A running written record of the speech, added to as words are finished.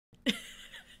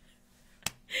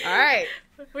All right.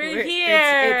 We're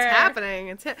here. It's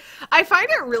happening. I find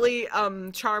it really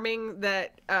charming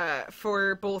that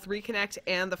for both Reconnect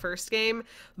and the first game,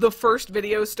 the first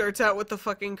video starts out with the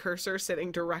fucking cursor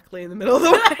sitting directly in the middle of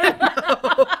the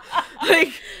window.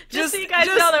 Like, just so you guys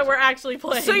know that we're actually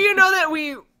playing. So you know that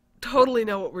we totally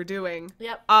know what we're doing.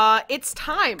 Yep. It's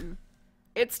time.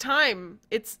 It's time.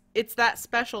 It's that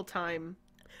special time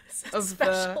of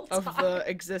the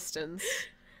existence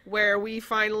where we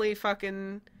finally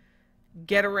fucking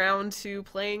get around to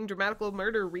playing Dramatical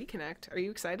Murder Reconnect. Are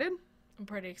you excited? I'm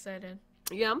pretty excited.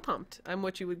 Yeah, I'm pumped. I'm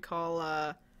what you would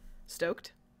call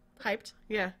stoked. Hyped.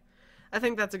 Yeah. I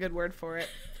think that's a good word for it.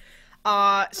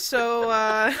 Way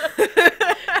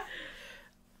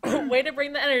to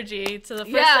bring the energy to the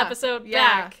first episode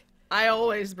back. I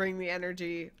always bring the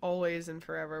energy, always and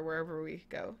forever, wherever we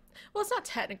go. Well, it's not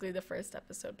technically the first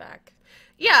episode back.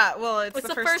 Yeah, well, it's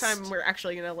the first time we're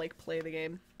actually gonna, like, play the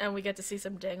game. And we get to see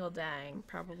some dangle-dang.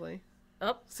 Probably.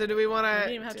 Oh. So do we want to... We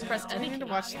didn't even have to press any key. To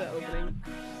watch the opening.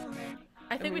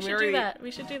 I think we should do that. We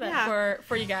should do that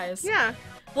for you guys. Yeah.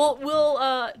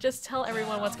 We'll just tell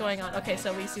everyone what's going on. Okay,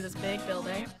 so we see this big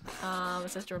building. It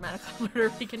says Dramatical Murder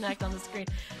Reconnect on the screen.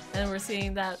 And we're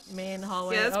seeing that main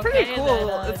hallway. Yeah, it's pretty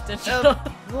cool. It's digital.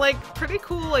 Like, pretty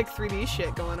cool, like, 3D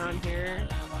shit going on here.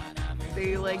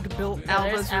 They, like, built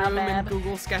Alba's room in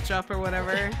Google SketchUp or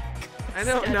whatever. I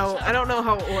don't know. I don't know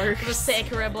how it works. The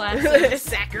Sakura blast.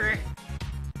 Sakura.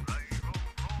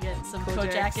 Get some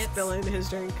Kojak's spilling his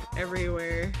drink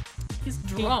everywhere. He's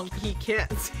drunk. He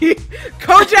can't see.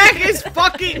 Kojak is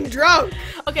fucking drunk.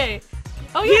 Okay.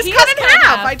 Oh yeah, he's cut in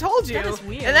half. I told you. That is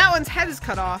weird. And that one's head is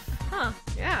cut off. Huh.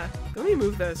 Yeah. Let me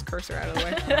move this cursor out of the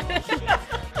way.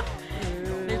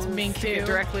 There's Minku. Stick it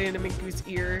directly into Minku's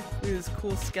ear with his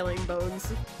cool scaling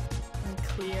bones. And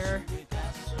Clear.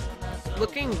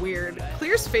 Looking weird.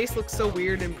 Clear's face looks so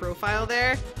weird in profile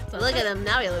there. So look at him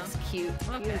now. He looks cute.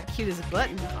 Okay. He's cute as a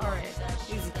button. All right.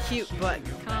 He's a cute button.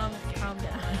 Calm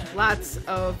down. Lots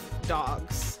of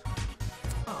dogs.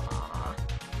 Aww.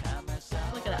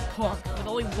 Look at that punk with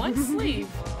only one sleeve.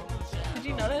 Did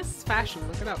you notice? It's fashion.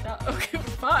 Look it up. Okay,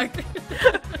 fuck.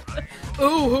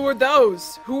 Ooh, who are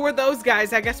those? Who are those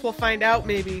guys? I guess we'll find out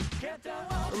maybe.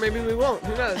 Or maybe we won't.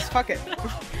 Who knows? Fuck it.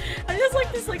 I just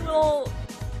like this like little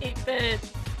 8-bit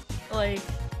like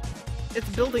it's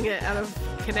building it out of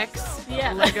Connects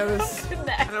Legos.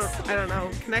 I don't know.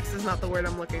 Connects is not the word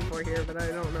I'm looking for here, but I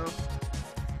don't know.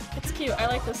 It's cute. I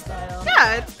like this style.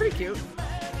 Yeah, it's pretty cute.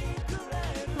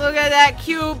 Look at that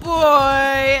cute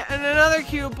boy! And another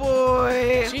cute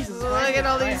boy! Jesus, look at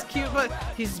all these cute boys.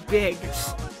 He's big.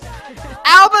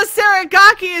 Aoba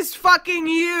Seragaki is fucking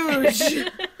huge!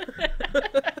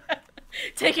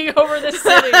 Taking over the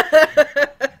city.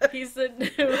 He's the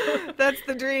new... That's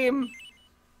the dream.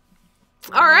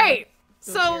 Alright,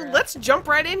 so let's jump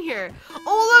right in here.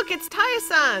 Oh look, it's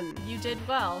Taya-san! You did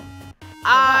well.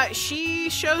 She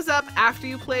shows up after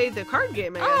you play the card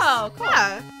game, I guess. Oh, cool.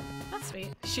 Yeah. That's sweet.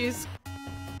 She's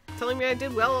telling me I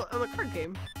did well on the card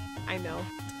game. I know.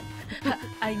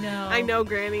 I know. I know,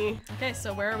 Granny. Okay,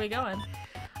 so where are we going?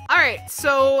 Alright,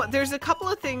 so there's a couple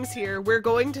of things here. We're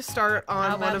going to start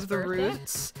on one of the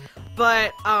routes.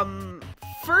 But,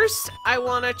 first, I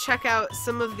want to check out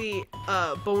some of the,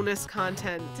 bonus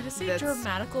content. Did it say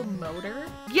Dramatical Murder?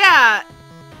 Yeah,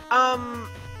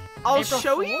 I'll April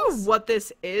show Fools? you what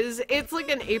this is. It's like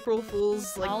an April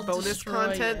Fool's, like, bonus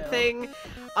content thing.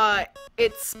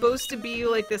 It's supposed to be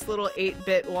like this little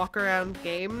 8-bit walk-around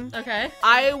game. Okay.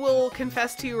 I will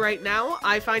confess to you right now,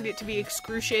 I find it to be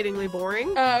excruciating boring.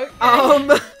 Okay.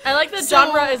 I like the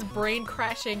genre is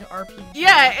brain-crashing RPG.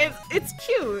 Yeah, it's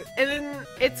cute. And then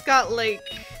it's got, like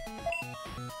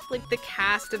the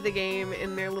cast of the game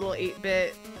in their little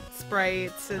 8-bit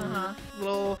sprites and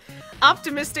little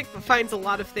optimistic but finds a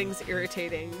lot of things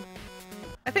irritating.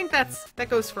 I think that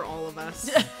goes for all of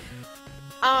us.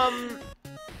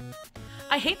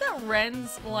 I hate that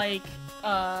Ren's like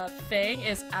thing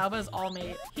is Aoba's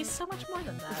all-mate. He's so much more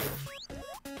than that.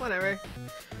 Whatever.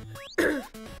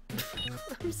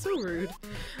 I'm so rude.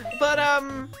 But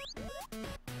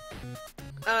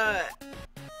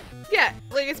yeah,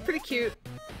 like it's pretty cute.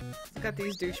 It's got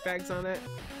these douchebags on it.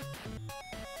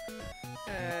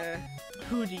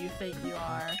 Who do you think you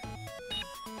are?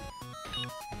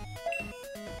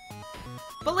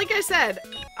 But like I said,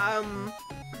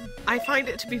 I find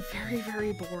it to be very,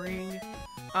 very boring.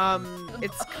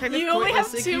 It's kind of You only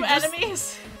have like, two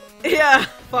enemies? Yeah,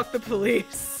 fuck the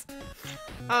police.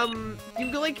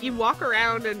 You walk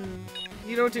around and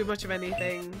you don't do much of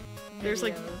anything. There's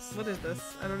like, what is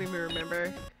this? I don't even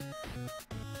remember.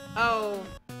 Oh.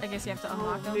 I guess you have to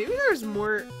unlock them. Maybe there's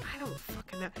more. I don't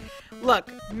fucking know.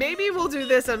 Look, maybe we'll do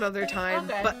this another time.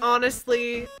 Okay. But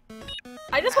honestly,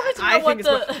 I just wanted to know what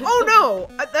the. Oh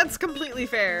no, that's completely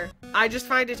fair. I just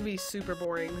find it to be super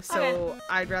boring, so Okay.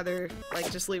 I'd rather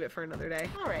like just leave it for another day.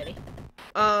 Alrighty.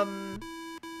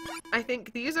 I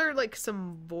think these are like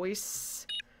some voice.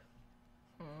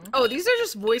 Oh, these are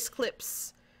just voice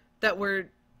clips that were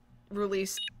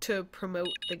released to promote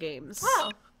the games. Wow.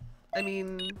 I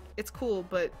mean, it's cool,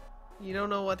 but you don't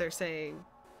know what they're saying.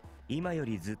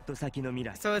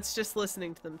 So it's just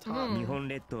listening to them talk.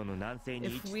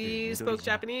 If we spoke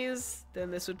Japanese,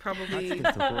 then this would probably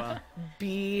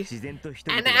be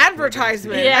an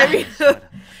advertisement. Yeah. I mean,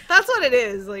 that's what it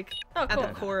is, like, Oh, at cool.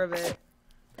 the core of it.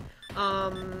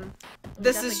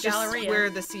 This got is the just Galleria. where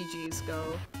the CGs go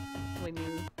when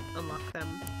you unlock them.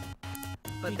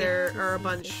 But You there get to are a see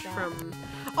bunch that. from...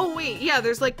 Oh wait, yeah,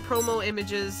 there's like promo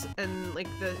images and like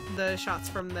the shots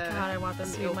from the... God, I want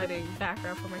this to the be my opening.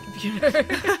 background for my computer.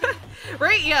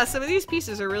 Right, yeah, some of these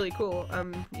pieces are really cool.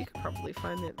 You could probably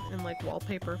find it in like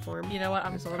wallpaper form. You know what?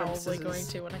 I'm There's a lot of probably scissors. going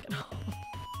to when I get home.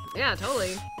 Yeah,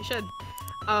 totally. You should.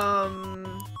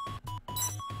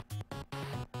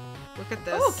 Look at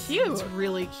this. Oh, cute. It's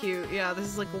really cute. Yeah, this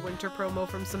is like a winter promo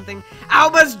from something.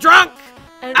 Aoba's drunk!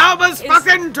 And Aoba's is-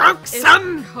 fucking drunk, is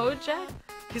son! Kojak?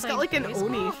 He's playing got like an baseball?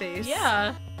 Oni face.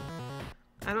 Yeah.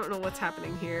 I don't know what's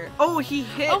happening here. Oh, he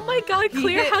hit. Oh my god, He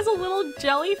Clear hit- has a little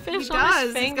jellyfish He on does.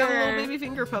 his finger. He's got a little baby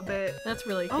finger puppet. That's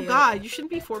really cute. Oh god, you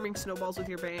shouldn't be forming snowballs with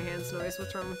your bare hands, Noise.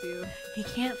 What's wrong with you? He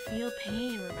can't feel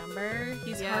pain, remember?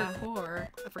 He's Yeah. hardcore.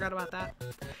 I forgot about that.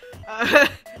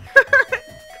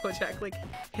 Kojak, like,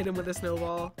 hit him with a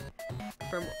snowball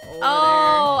from over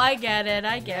Oh, I get it.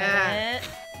 I get Yeah. it.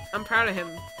 there. I'm proud of him.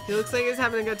 He looks like he's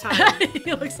having a good time.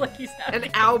 He looks like he's having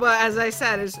And Aoba, as I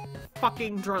said, is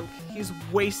fucking drunk. He's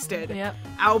wasted. Yep.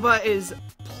 Aoba is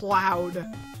plowed.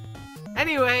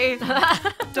 Anyway,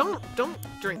 don't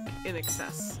drink in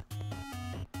excess.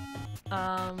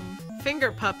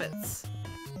 Finger puppets.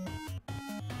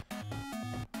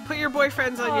 Put your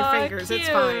boyfriends on your Aw, fingers. It's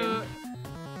cute. fine.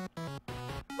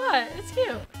 What? It's cute.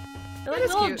 They're like is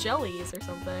little cute. jellies or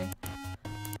something.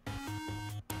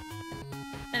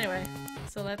 Anyway,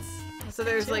 so let's So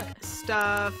there's do like it.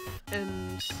 stuff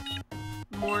and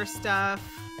more stuff.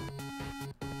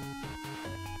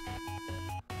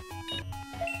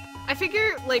 I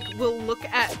figure like we'll look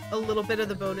at a little bit of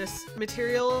the bonus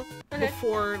material Okay.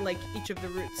 before like each of the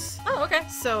routes. Oh, okay.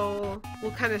 So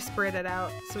we'll kind of spread it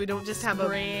out so we don't just have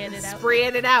Spread it out.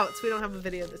 spread it out so we don't have a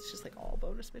video that's just like all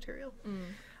bonus material.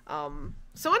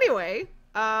 So anyway,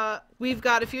 we've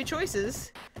got a few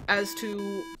choices as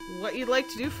to what you'd like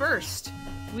to do first.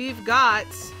 We've got,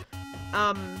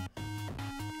 I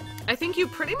think you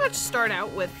pretty much start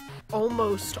out with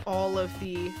almost all of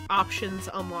the options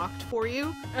unlocked for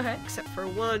you, Okay. except for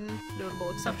one notable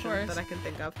exception course. that I can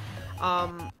think of.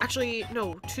 Actually,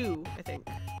 no, two, I think.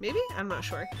 Maybe? I'm not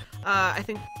sure. I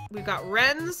think we've got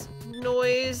Ren's,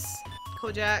 Noise,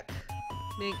 Kojak,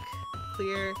 Mink,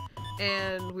 Clear,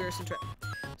 and Weird and Trip.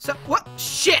 So, what?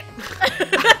 Shit!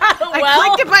 I Well,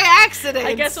 clicked it by accident!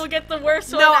 I guess we'll get the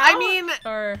worst one No, I out, mean,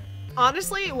 or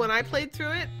honestly, when I played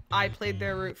through it, I played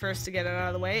their route first to get it out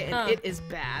of the way, and Oh. it is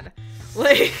bad.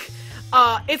 Like,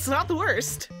 it's not the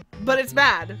worst, but it's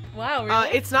bad. wow, really?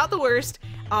 It's not the worst.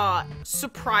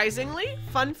 Surprisingly,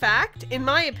 fun fact, in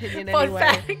my opinion Fun anyway.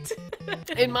 fact.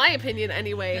 In my opinion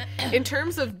anyway, in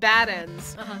terms of bad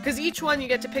ends, Uh-huh. because each one you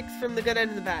get to pick from the good end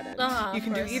and the bad end. Uh-huh, You of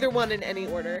can do course. either one in any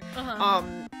order. Uh-huh.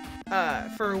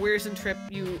 For Weirs and Trip,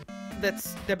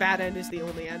 that's the bad end is the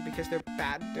only end because they're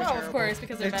bad. They're Oh, terrible. of course,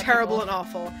 because they're bad terrible people. and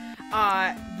awful.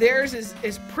 Theirs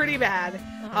is pretty bad.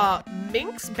 Uh-huh.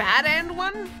 Mink's bad end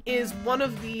one is one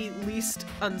of the least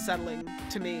unsettling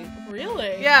to me.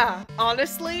 Really? Yeah,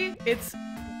 honestly, it's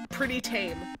pretty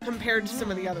tame compared to some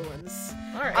of the other ones.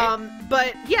 Alright.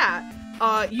 But yeah,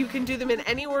 you can do them in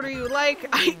any order you like.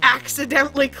 I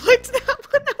accidentally clicked that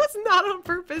one. That was not on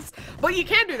purpose. But you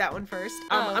can do that one first.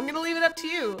 Oh. I'm gonna leave it up to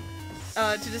you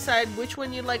to decide which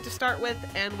one you'd like to start with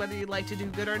and whether you'd like to do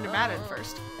good or bad end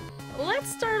first. Let's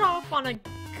start off on a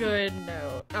good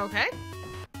note. Okay.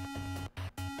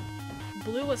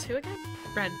 Blue was who again?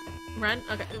 Ren. Ren?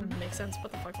 Okay, makes sense.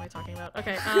 What the fuck am I talking about?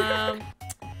 Okay, you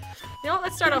know what?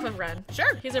 Let's start off with Ren.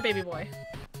 Sure. He's our baby boy.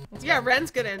 Let's Yeah, go.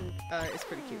 Ren's good and is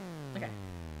pretty cute. Okay.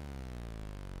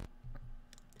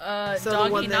 So Doggy,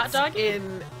 the one not that's doggy?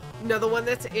 the one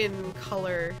that's in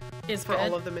color Is for good.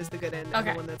 all of them is the good end, and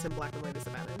Okay. the one that's in black and white is the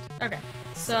bad end. Okay,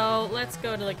 so let's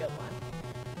go to the good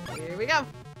one. Here we go.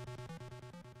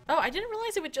 Oh, I didn't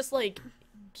realize it would just like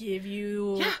give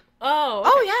you Yeah. Oh. Okay.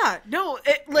 Oh yeah, no,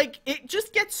 it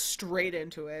just gets straight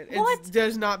into it. What? It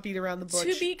does not beat around the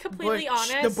bush. To be completely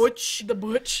honest, the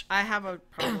butch. I have a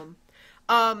problem.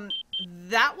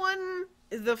 That one,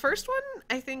 the first one,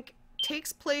 I think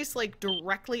takes place like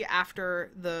directly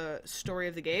after the story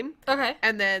of the game. Okay.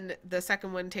 And then the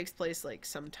second one takes place like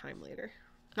some time later.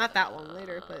 Not that long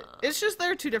later, but it's just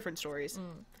they're two different stories.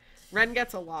 Ren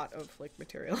gets a lot of like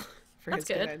material for his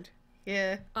good end.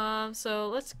 Yeah. So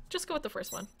let's just go with the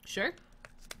first one. Sure.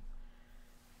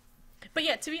 But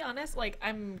yeah, to be honest, like,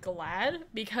 I'm glad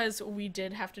because we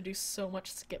did have to do so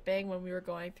much skipping when we were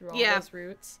going through all those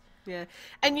routes. Yeah.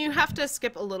 And you have to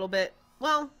skip a little bit.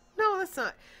 Well, no, that's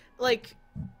not. Like,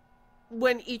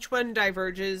 when each one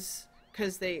diverges,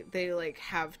 because they like,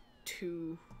 have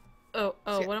two... Oh,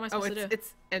 what am I supposed to do?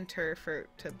 It's enter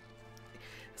to...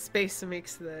 Space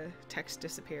makes the text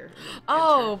disappear.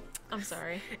 Oh, enter. I'm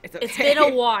sorry. It's okay. It's been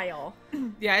a while.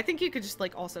 Yeah, I think you could just,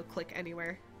 like, also click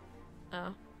anywhere.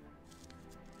 Oh.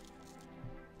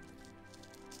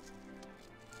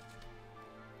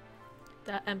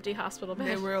 That empty hospital bed.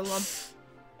 They were alone.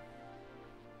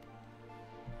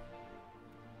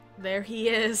 There he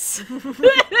is.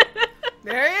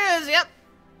 There he is, yep.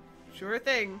 Sure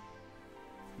thing.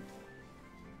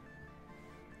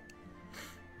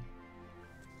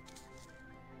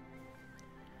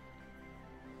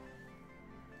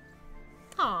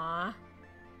 Aww.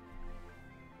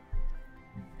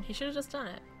 He should have just done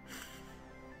it.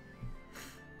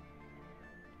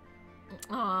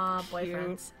 Aw,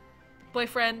 boyfriends. Cute.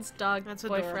 Boyfriends, dog, That's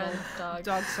boyfriend, adorable. dog.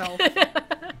 Dog self.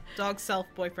 Dog self,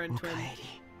 boyfriend, twin.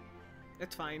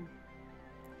 It's fine.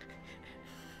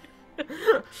 Okay.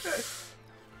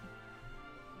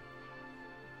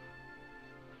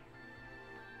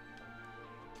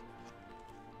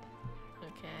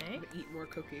 I'm gonna eat more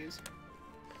cookies.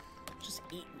 Just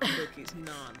eat cookies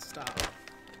non-stop.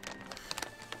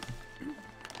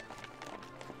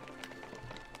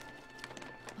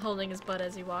 Holding his butt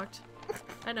as he walked.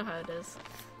 I know how it is.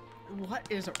 What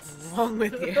is wrong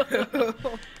with you?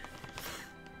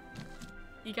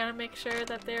 You gotta make sure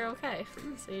that they're okay.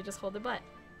 So you just hold their butt.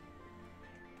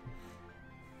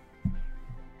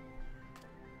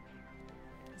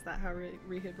 Is that how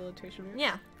rehabilitation works?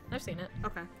 Yeah, I've seen it.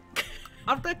 Okay.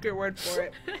 I'll take your word for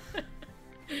it.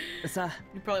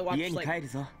 You probably watched like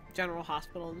General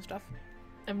Hospital and stuff.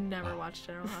 I've never watched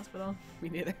General Hospital. Me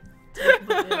neither. To be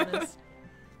completely honest.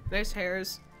 Nice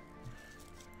hairs.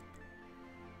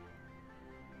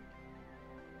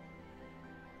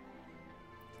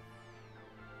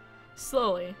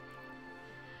 Slowly.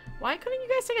 Why couldn't you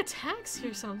guys take a taxi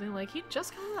or something? Like, he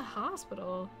just got to the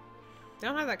hospital. They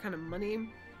don't have that kind of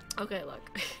money. Okay,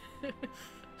 look.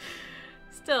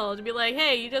 Still, to be like,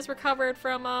 hey, you just recovered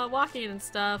from walking and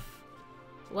stuff.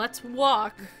 Let's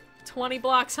walk 20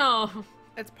 blocks home.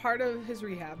 It's part of his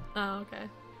rehab. Oh, okay.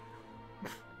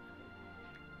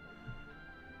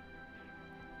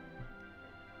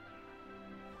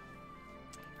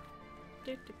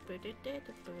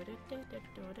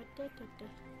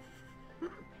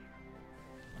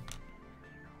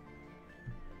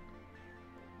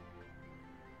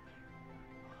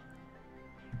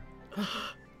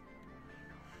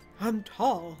 I'm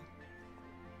tall.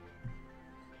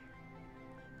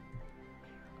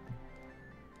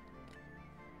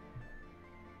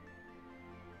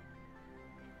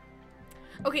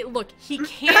 Okay, look, he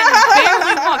can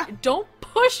barely walk. Don't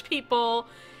push people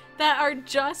that are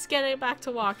just getting back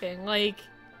to walking. Like,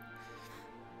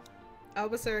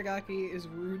 Aoba Seragaki is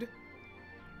rude.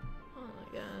 oh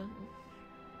my god.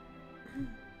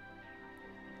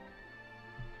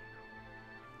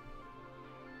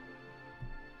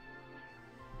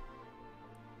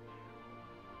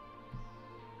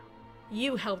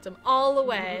 You helped him all the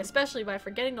way, especially by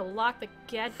forgetting to lock the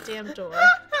goddamn door.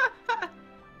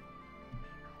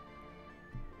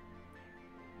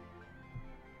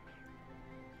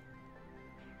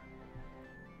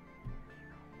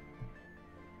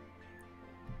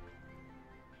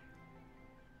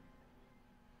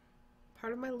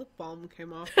 Part of my lip balm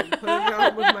came off and put it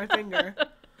on with my finger.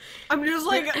 I'm just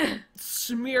like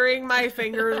smearing my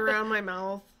fingers around my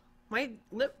mouth. My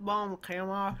lip balm came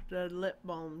off the lip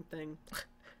balm thing.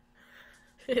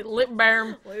 Lip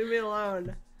balm. Leave me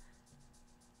alone.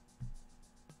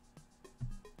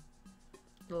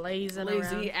 Lazing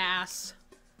Lazy around. ass.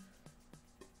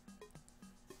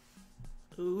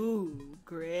 Ooh,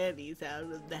 Granny's out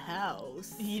of the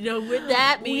house. You know what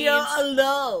that means. We are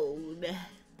alone.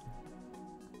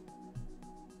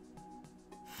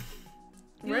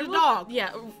 Red dog.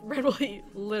 Yeah, Red will eat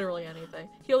literally anything.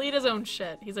 He'll eat his own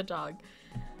shit. He's a dog.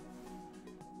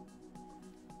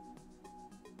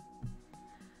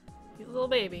 little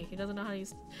baby. He doesn't know how to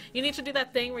use... You need to do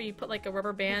that thing where you put like a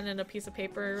rubber band and a piece of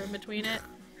paper in between it.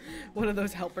 One of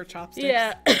those helper chopsticks.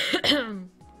 Yeah.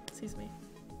 Excuse me.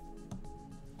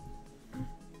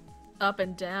 Up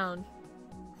and down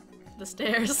the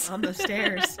stairs. On the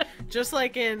stairs. Just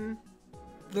like in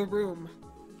The Room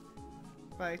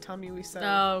by Tommy Wiseau.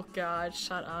 Oh god,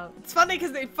 shut up. It's funny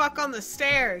because they fuck on the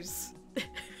stairs. Get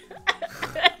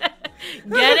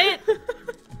it?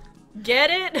 Get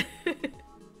it?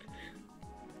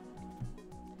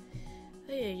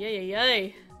 Ay, ay, ay,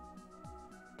 ay.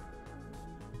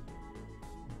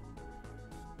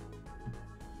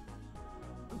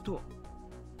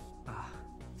 Ah,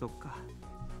 そっか。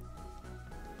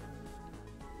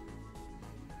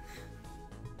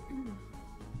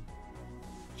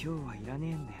今日はいらね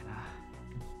えんだよな。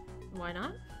Why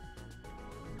not?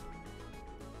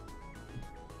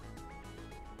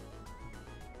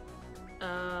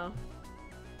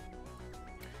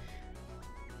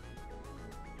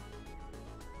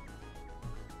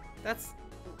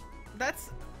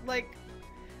 That's like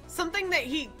something that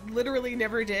he literally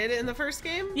never did in the first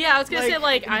game. Yeah, I was gonna say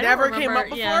like I never don't came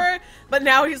remember, up before, yeah. but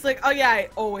now he's like, oh yeah, I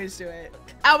always do it.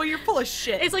 Aoba, you're full of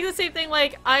shit. It's like the same thing.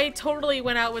 Like I totally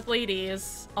went out with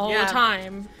ladies all Yeah. the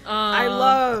time. I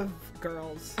love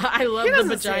girls. I love He the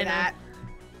doesn't say vagina. that.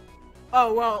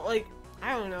 Oh well, like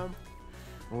I don't know.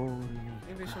 Oh,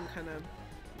 Maybe some kind of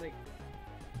like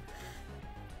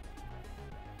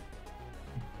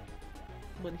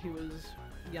when he was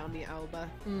Yami Aoba.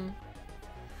 Mm.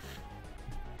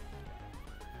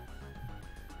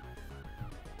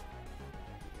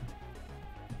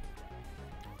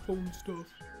 Phone stuff.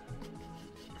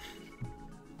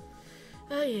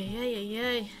 Ay, ay, ay, ay,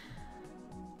 ay.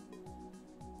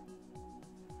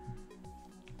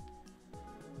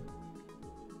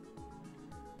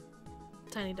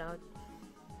 Tiny dog.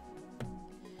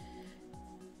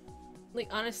 Like,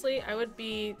 honestly, I would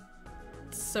be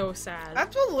so sad.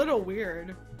 That's a little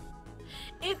weird.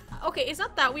 Okay, it's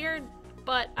not that weird,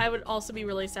 but I would also be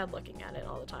really sad looking at it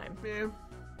all the time. Yeah.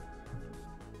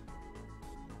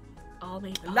 All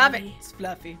me I love it. body. It's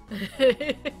fluffy.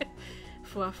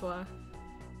 Fwa fwa.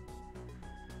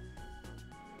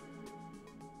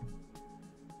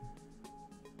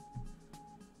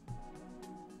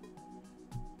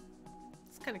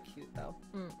 It's kind of cute though.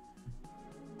 Mm.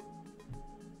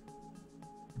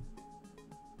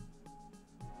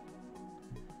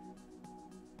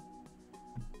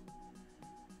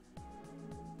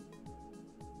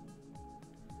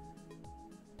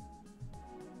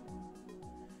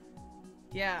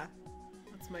 Yeah.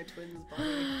 That's my twin's body.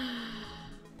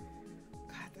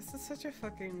 God, this is such a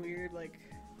fucking weird, like...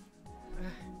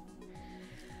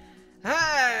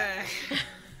 Ah!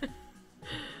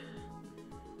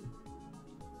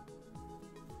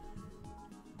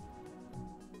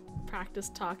 Practice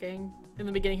talking. In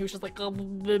the beginning, he was just like, oh,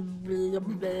 bleh,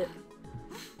 bleh, bleh.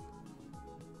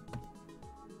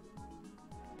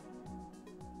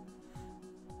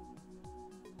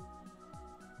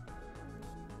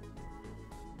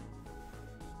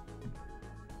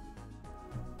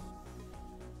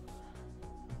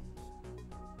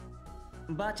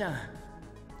 Ba-chan.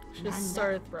 She just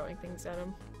started throwing things at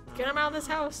him. Get him out of this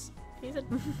house. He's a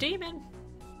demon.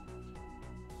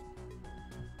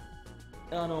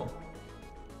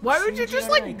 Why would you just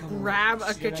like grab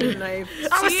a kitchen knife?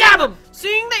 I would stab him!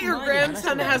 Seeing that your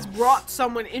grandson has brought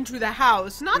someone into the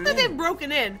house, not that they've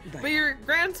broken in, but your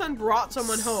grandson brought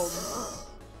someone home.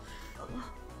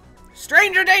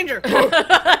 Stranger danger!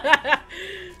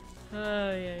 Oh,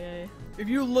 yeah. If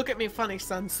you look at me funny,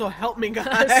 son, so help me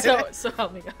God. so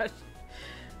help me God.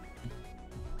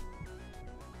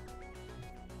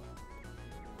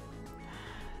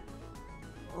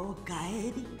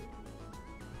 Okaeri.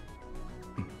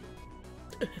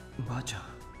 Ba-chan.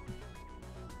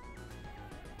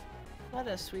 What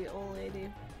a sweet old lady.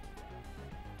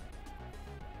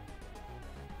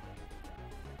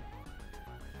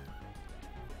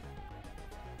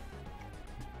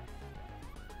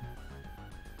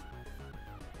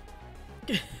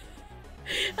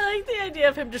 I like the idea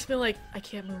of him just being like, I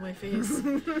can't move my face.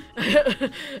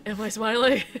 Am I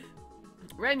smiling?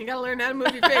 Ren, you gotta learn how to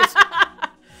move your face.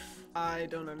 I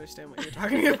don't understand what you're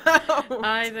talking about.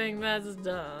 I think that's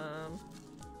dumb.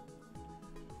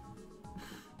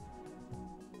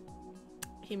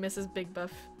 He misses big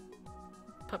buff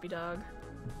puppy dog.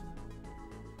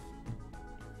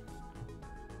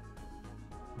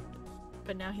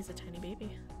 But now he's a tiny baby.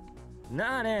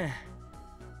 なあね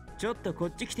え、ちょっとこ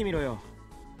っち来てみろよ。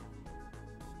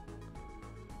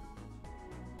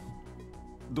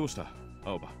どうした、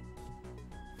青葉。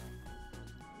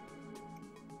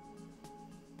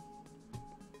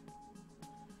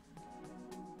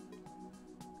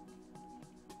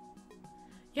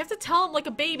tell him like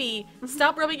a baby,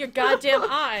 stop rubbing your goddamn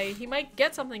eye. He might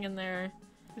get something in there.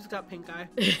 He's got pink eye.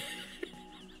 He's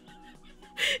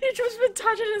just been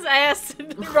touching his ass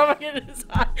and rubbing it in his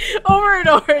eye over and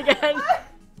over again.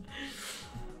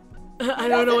 I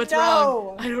don't know what's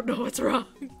wrong. I don't know what's wrong.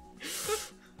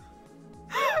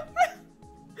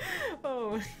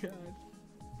 Oh my god.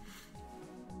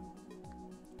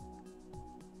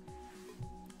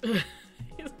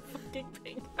 He's fucking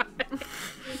pink eye.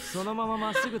 そのままま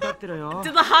っすぐ立ってろよ。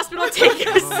 Did the hospital take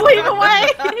your sleeve away?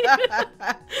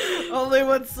 Only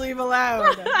one sleeve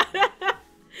allowed.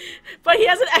 But he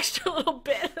has an extra little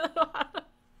bit.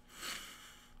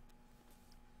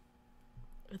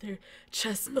 Their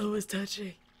chests always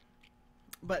touching.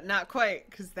 But not quite,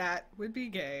 because that would be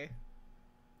gay.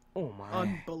 お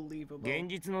前、 Unbelievable. 現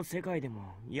実の世界で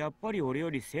もやっぱり俺よ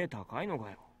り背高いのか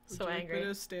よ。 So Would you angry. put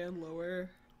a stand lower?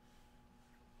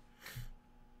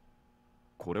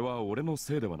 これは俺の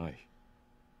せいではない。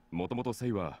もともと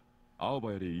背は青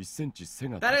葉より1センチ背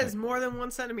が That 高い。 is more than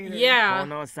 1 centimeter. こ Yeah.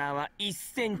 の差は1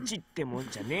センチってもん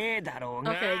じゃねえだろう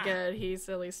が。 Okay, good. He's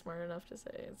at least smart enough to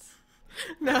say it's.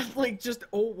 Not like just,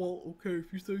 oh, well, okay,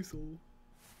 if you say so.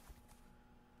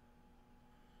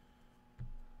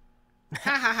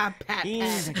 Ha ha ha, pat いいんだ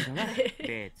pat. けどな、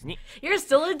別に。 You're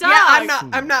still a dog. Yeah,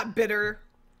 I'm not bitter.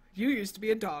 You used to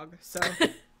be a dog, so.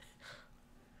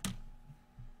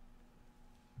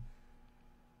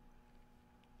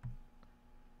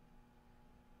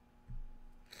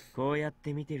 こうやっ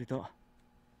て見てると、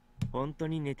本当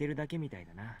に寝てるだけみたい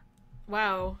だな。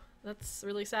 Wow, that's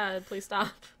really sad. Please stop.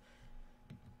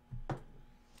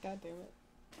 God damn it.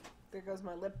 There goes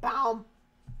my lip balm.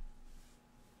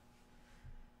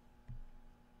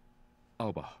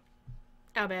 青葉、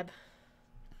 Oh, babe.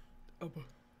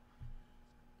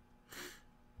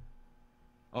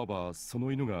 青葉、その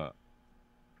犬が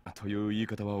という言い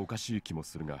方はおかしい気も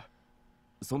するが、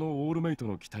そのオールメイト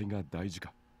の期待が大事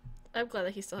か。 I'm glad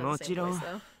that he still has the same voice,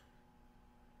 though.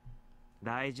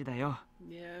 大事だよ。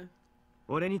 Yeah.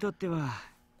 俺にとっては、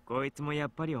こいつもやっ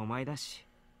ぱりお前だし。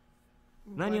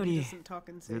 I'm 何 glad よ he り doesn't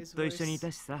talk in ずっ Say's と一緒にい voice.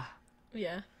 たしさ。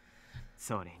 Yeah.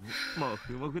 それに、も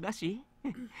ふもふだし。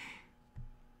 I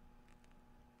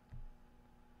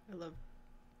love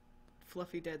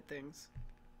fluffy dead things.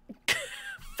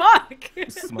 Fuck!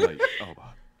 すまない、青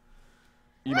葉。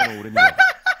今の俺には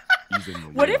以前の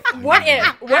What よ if, うな what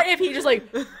if, what if he just like,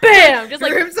 BAM! Just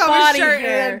like Rips off his body shirt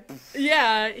hair.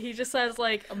 Yeah, he just says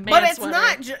like a man But it's sweater.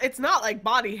 not it's not like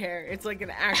body hair. It's like an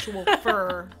actual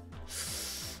fur.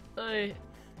 Ay.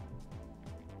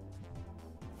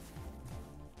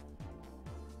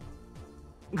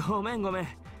 ごめんごめん。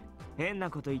変な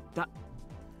こと言った。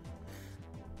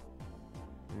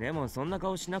でもそんな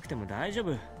顔しなくても大丈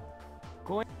夫。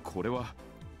これは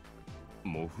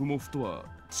モフモフとは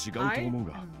違うと思う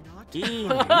が、 いいのいい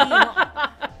の。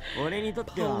俺にとっ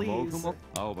てはモフモフ。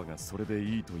青葉がそれで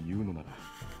いいというのなら。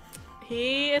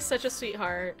 He is such a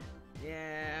sweetheart.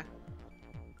 Yeah.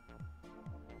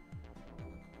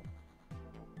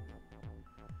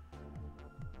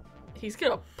 He's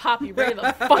gonna pop you right in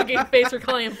the fucking face for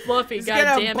calling him fluffy. He's God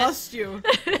gonna damn bust you.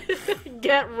 it.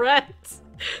 Get wrecked.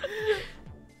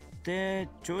 で、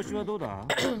調子はどうだ？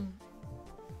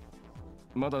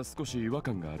まだ少し違和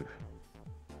感がある。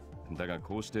だが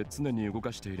こうして常に動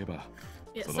かしていれば、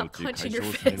 Yeah, そのう stop ち解 clenching your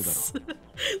消されるだろ fists.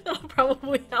 That'll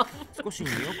probably help. 少し見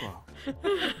ようか。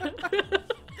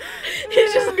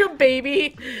 He's just like a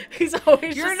baby. He's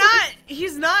always You're just not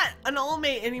he's not an all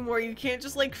mate anymore. You can't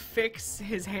just like fix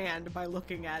his hand by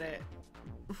looking at it.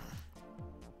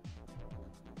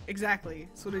 Exactly.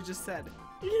 That's what I just said.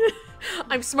 like,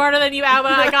 I'm smarter than you, Aoba.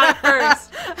 I got it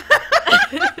first.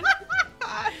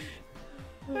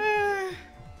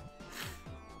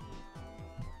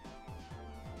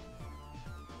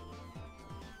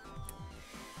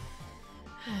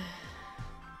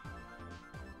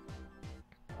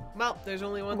 Well, there's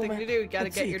only one thing to do. You gotta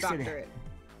get your doctorate.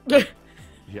 い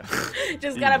や、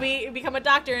 Just gotta become a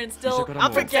doctor and still 医者から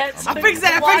も forget I'll to fix it,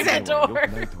 I'll lock fix the it. door. 良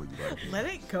くないと言われている。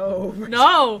 Let it go.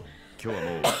 No. 今日は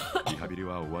もうリハビリ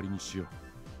は終わりにしよ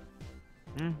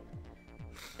う。うん。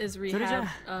 Is それじ rehab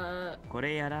ゃこ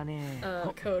れやらねえ。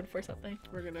 code for something?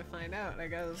 We're gonna find out, I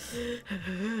guess.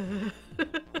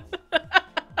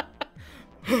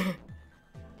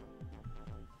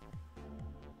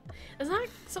 Is that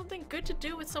something good to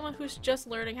do with someone who's just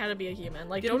learning how to be a human?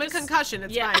 Like, Give him don't a just... concussion,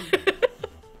 it's Yeah. fine.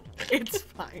 It's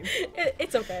fine.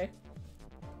 It's okay.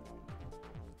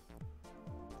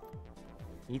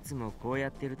 いつもこうや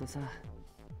ってるとさ、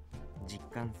実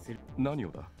感する。何を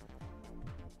だ？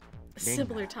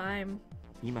 Simpler time.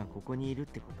 今ここにいるっ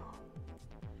てこ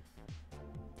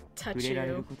と。 Touch 触れられ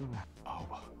る you. ことが。青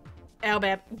葉、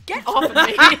Aoba, get off of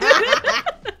me!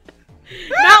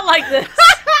 Not like this!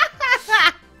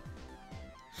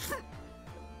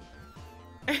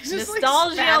 It's just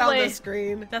Nostalgia like spat on the lane.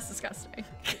 screen. That's disgusting.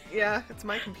 Yeah, it's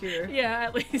my computer. Yeah,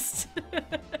 at least.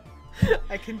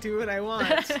 I can do what I want.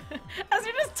 As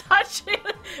you're just touching.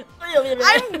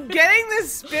 I'm getting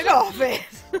this spit off it.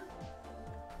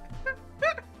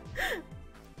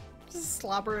 Just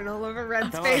slobbering all over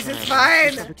Red's face. It's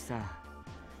fine. 時さ、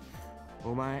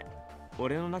お前、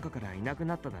俺の中からいなく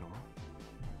なっただろ。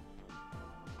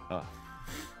あ、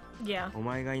Yeah. お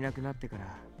前がいなくなってから、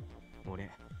俺、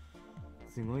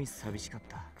すごい寂しかっ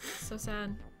た。So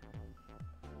sad.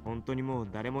 本当にもう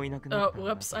誰もいなくな Oh, った。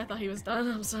 whoops. I thought he was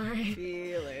done. I'm sorry.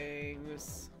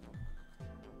 Feelings.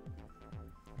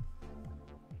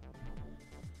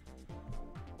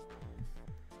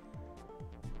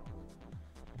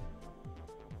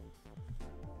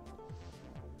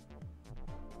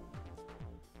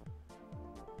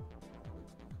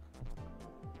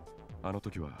 あの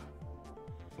時は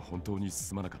本当に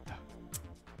すまなかった。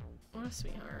What a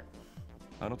sweetheart.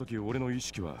 あの時俺の意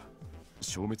識は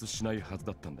消滅しないはず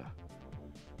だったんだ。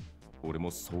俺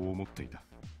もそう思っていた。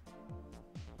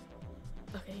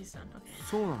Okay, he's done. Okay.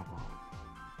 そうなのか。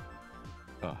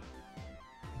ああ。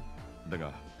だ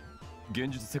が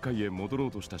現実世界へ戻ろ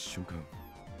うとした瞬間、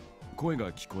声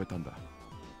が聞こえたんだ。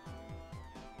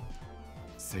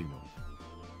セイの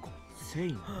セ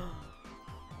イの。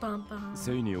Bum, bum.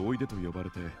 セイにおいでと呼ばれ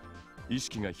て意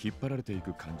識が引っ張られてい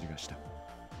く感じがした。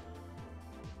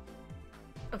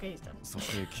 Okay, he's done. そ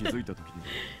して気づいた時に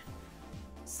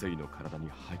セイの体に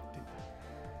入っていた。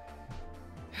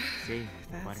セイに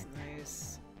呼ばれ That's て。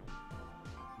 nice.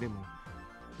 でも、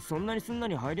そんなにすんな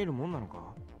り入れるもんなの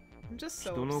か。 I'm just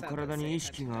so 人の upset 体 that に Sei 意 had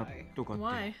識 to が die. とかって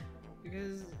Why?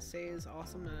 Because Sei is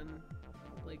awesome and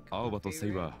like. 青葉とセ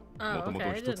イは Oh, もともと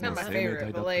okay. 一つの Not my 生命 favorite, 体だ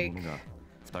った but も like, のが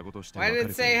双子として why 分か did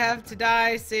れて Sei いる have to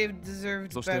die? Sei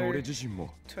deserved そして better. 俺自身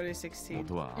も 2016.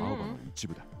 元は青葉の一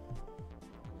部だ。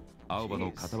青葉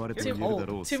の片割れと Too 言えるだ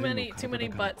ろう Too セイの many 体だか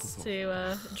らこ butts そ to 入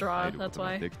draw. るこ That's と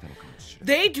が why. できたのかもしれ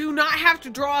ない。 They do not have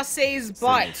to draw Sei's セイ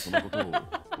も butt. そのことを分かって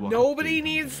い Nobody る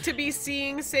needs to be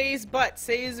seeing Sei's butt.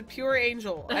 Sei is a pure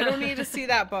angel. I don't need to see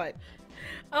that butt.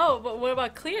 Oh, but what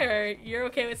about Clear? You're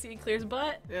okay with seeing Clear's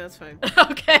butt? Yeah, that's fine.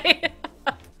 Okay.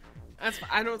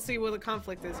 I don't see what the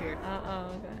conflict is here.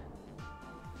 Okay.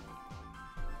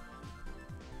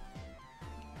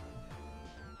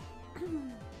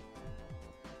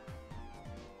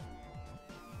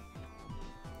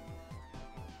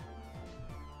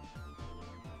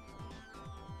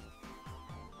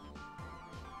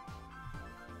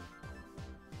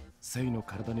 セイの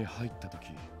体に入った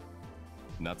時、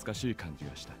懐かしい感じ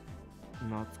がした。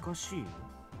懐かしい。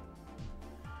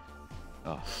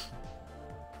あ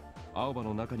あ、青葉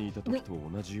の中にいた時と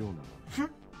同じような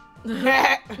青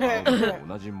葉と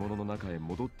同じものの中へ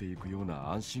戻っていくような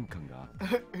安心感があった。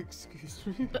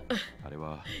 Excuse me. あれ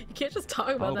は You can't just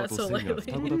talk 青 about 葉 that と so セイが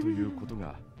双子 lightly. だということ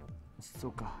が。そ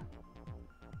うか。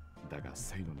だが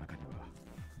セイの中には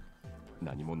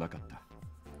何もなかった。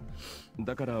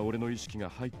だから俺の意識が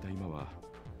入った今は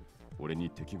俺に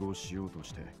適合しようと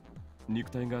して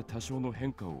肉体が多少の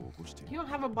変化を起こしている。 You don't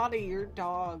have a body, you're a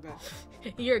dog.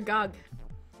 You're a gog.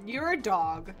 You're a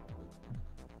dog.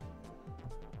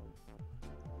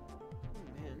 Oh,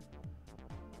 man.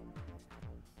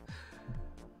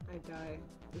 I die.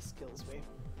 This kills me.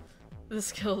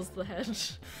 This kills the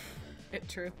Hedj. It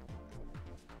true.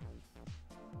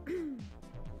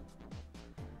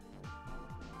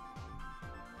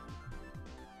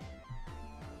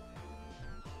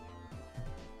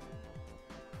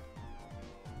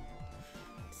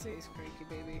 Sei's cranky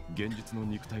baby. 現実の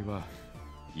肉体は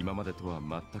今までとは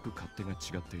全く勝手が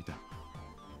違っていた。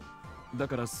だ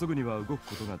からすぐには動く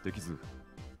ことができず、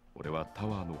俺はタ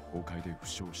ワーの崩壊で負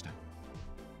傷した。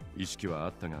意識はあ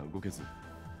ったが動けず、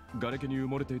瓦礫に埋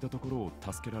もれていたところを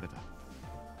助けられた。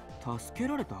助け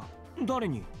られた？誰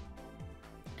に？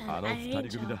あの二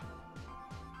人組だ。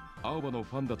青葉の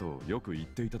ファンだとよく言っ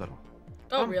ていただろ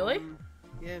う。 Oh, really?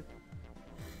 Yeah.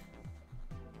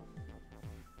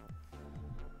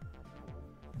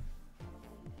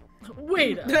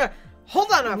 Wait.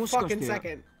 Hold on a もしかし fucking て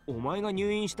second. お前が入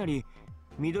院したり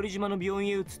緑島の病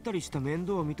院へ移ったりした面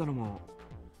倒を見たのも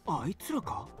あいつら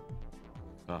か？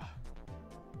ああ、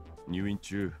入院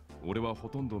中俺はほ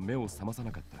とんど目を覚まさ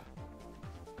なかった。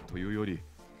というより、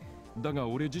だが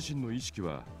俺自身の意識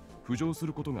は浮上す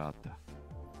ることがあった。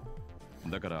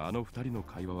だからあの二人の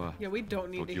会話は Yeah, we don't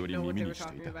need to Tokyo know what they were Rimini talkingし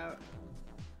ていた。 about.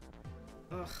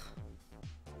 Ugh.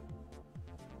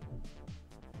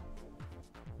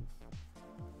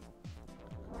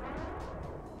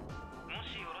 も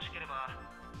しよろしければ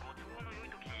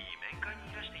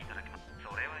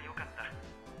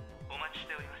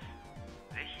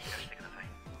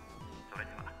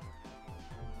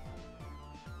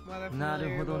な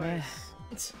るほどね。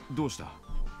どうした？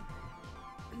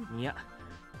いや、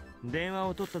電話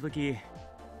を取った時、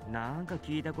なんか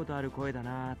聞いたことある声だ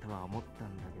なとは思った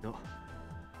んだけど、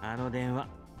あの電話、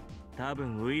多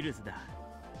分ウイルスだ。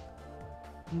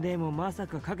でもまさ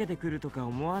かかけてくるとか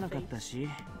思わなかったし、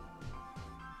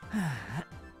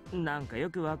なんかよ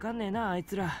くわかんねえな、あい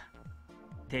つら。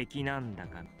敵なんだ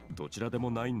か。どちらでも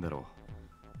ないんだろ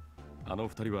う。あの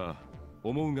二人は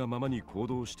思うがままに行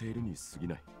動しているに過ぎ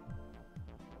ない。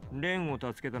レンを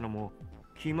助けたのも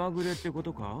気まぐれってこ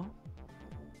とか？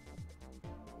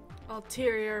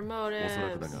 Ulterior おそ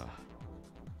らくだ motives. が、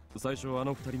最初あ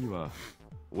の二人には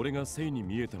俺がセイに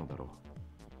見えたのだろう。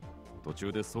途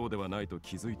中でそうではないと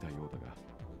気づいたようだが、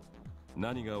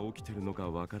何が起きてるのか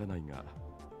わからないが、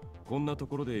こんなと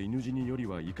ころで犬死により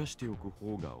は生かしておく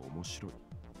方が面白い。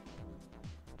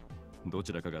ど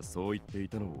ちらかがそう言ってい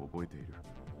たのを覚えている。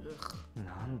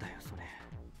なんだよそれ。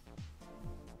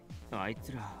あい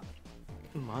つら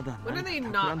まだ When are 何 they か企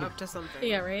ん not で up to something?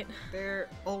 Yeah, right? They're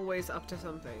always up to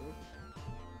something.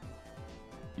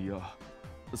 いや、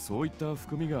そういった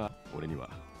含みが俺には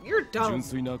You're 純 dumb.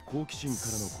 粋な好奇心か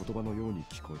らの言葉のように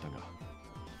聞こえたが、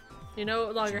 You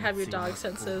no longer have your dog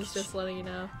senses, just letting you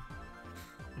know.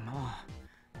 ま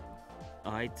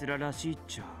あ、あいつららしいっ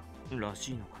ちゃら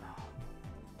しいのかな。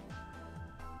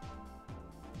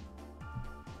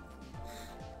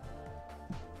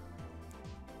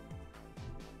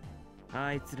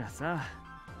あいつらさ、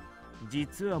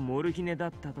実はモルヒネだ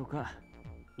ったとか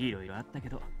いろいろあったけ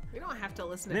ど、 We don't have to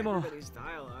listen to でも everybody's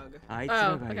dialogue. あいつ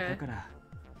らがいたから、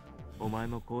お前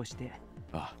もこうして。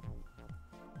あ、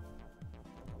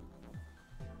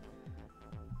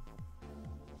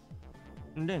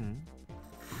レン、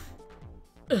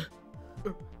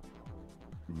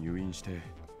入院して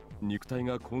肉体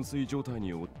が昏睡状態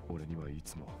に俺にはい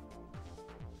つも。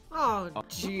 Oh, Oh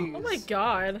jeez. my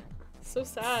god. So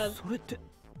sad. それって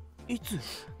いつ？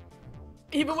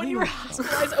 Even when you were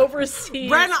hospitalized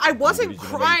overseas. Ren, I wasn't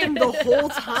crying the whole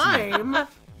time.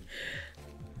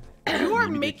 You are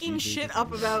making shit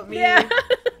up about me. Yeah.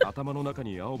 頭の中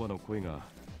に青葉の声が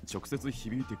直接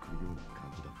響いてくるような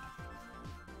感じだった。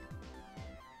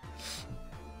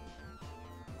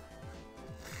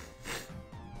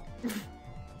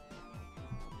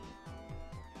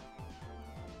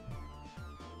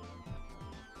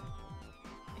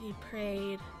 He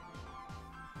prayed.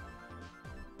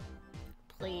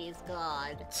 Please,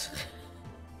 God.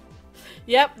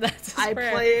 Yep, that's his I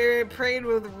prayer. prayed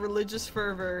with religious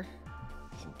fervor.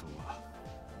 本当は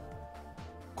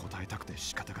答えたくて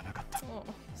仕方がなかった。 Oh,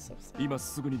 so sad. 今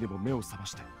すぐにでも目を覚ま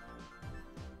して。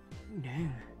レ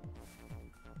ン、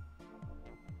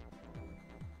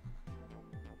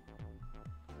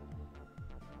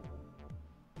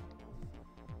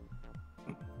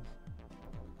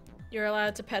 You're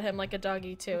allowed to pet him like a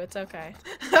doggy too. It's okay.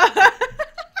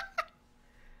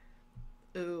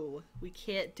 Ooh, we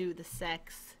can't do the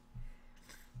sex.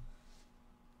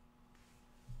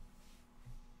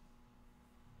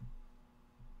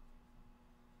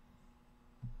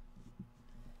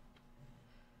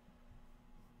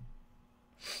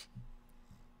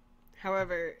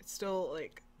 However, it's still,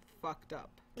 like, fucked up.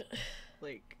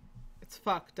 Like, it's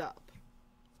fucked up.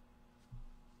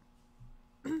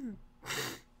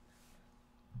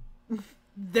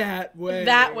 That way.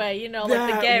 That way, you know,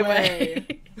 like the gay way.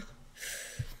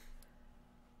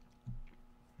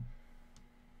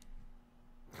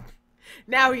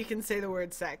 Now he can say the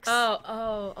word sex.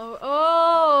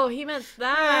 Oh, he meant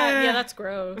that. Yeah, that's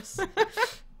gross.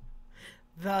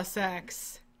 The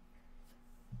sex.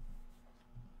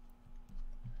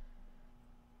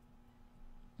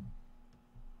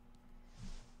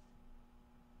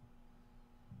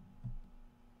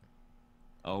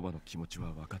 Aoba の気持ち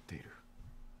は分かっている。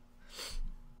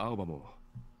Aobaも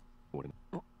俺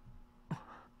の。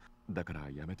だから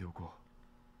やめておこ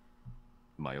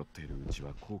う。迷っているうち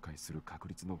は後悔する確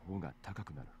率の方が高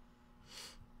くなる。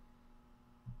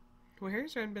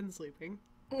 Where's Ren been sleeping?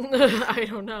 I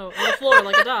don't know. On the floor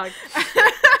like a dog.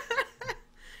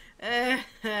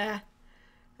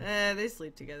 They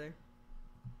sleep together.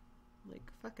 Like,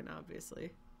 fucking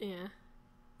obviously. Yeah.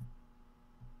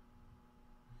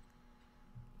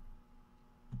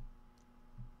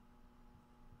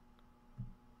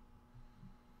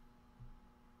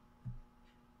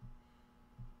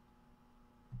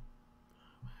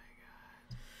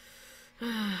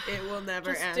 It will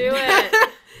never Just end. do it.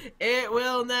 It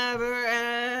will never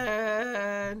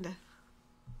end.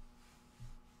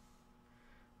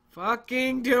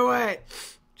 Fucking do it.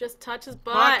 Just touch his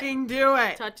butt. Fucking do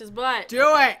it. Touch his butt.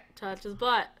 Do it. Touch his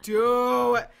butt.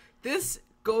 Do it. This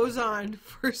goes on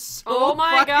for so Oh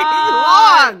my fucking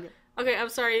god. long. Okay, I'm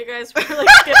sorry, you guys were like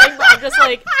skipping, but I'm just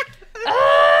like.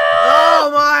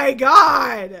 Oh my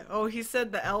god! Oh, he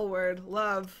said the L word.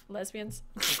 Love. Lesbians.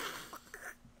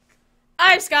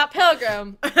 I'm Scott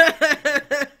Pilgrim.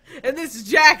 And this is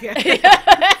Jackass.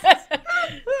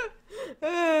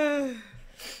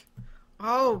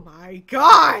 Oh my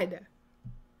god!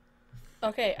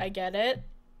 Okay, I get it.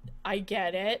 I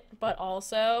get it, but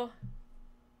also.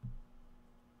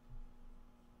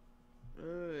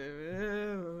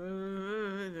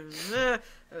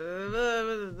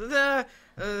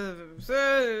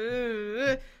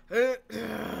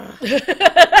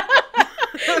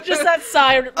 Just that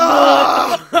sigh.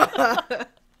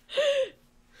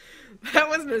 That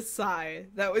wasn't a sigh.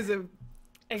 That was a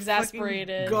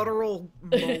Exasperated. guttural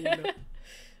moan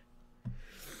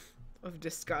of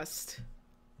disgust.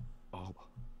 Aoba.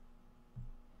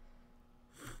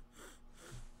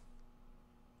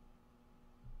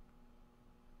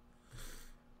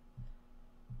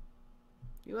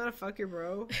 You wanna fuck your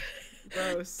bro?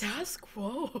 Gross. That's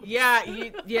gross. Yeah,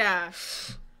 yeah.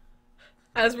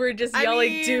 As we're just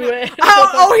yelling, do it.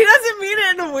 Oh, he doesn't mean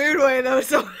it in a weird way though,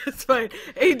 so it's fine.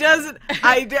 He doesn't.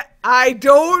 I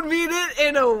don't mean it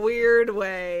in a weird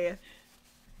way.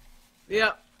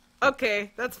 Yep.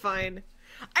 Okay, that's fine.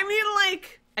 I mean,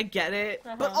 like, I get it,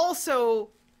 but also,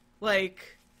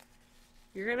 like,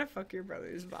 you're gonna fuck your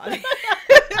brother's body.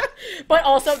 But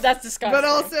also, that's disgusting. But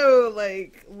also,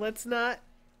 like, let's not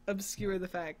obscure the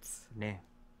facts. ねえ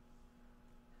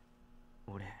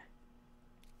俺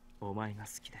お前が好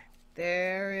きだよ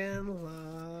They're in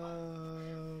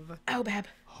love. Oh, babe.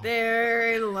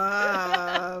 They're in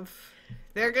love.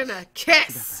 They're gonna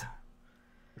kiss.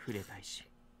 触れたいし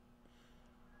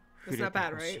It's not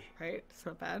bad, right? Right? It's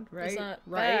not bad, right? It's not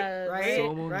right? bad, Right?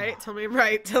 right? Right? Tell me I'm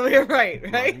right. Tell me I'm right,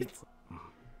 right?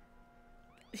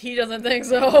 He doesn't think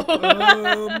so.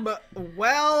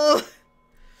 Well...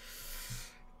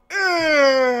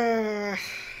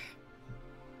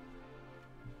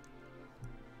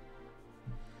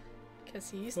 Because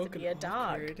he used to be a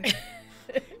dog.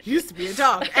 Used to be a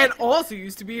dog, and also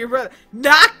used to be your brother.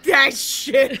 Knock that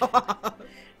shit off!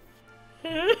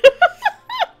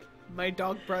 My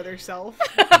dog brother self.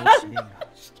 もしねえ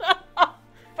が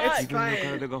It's 自分の fine.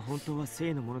 体が本当は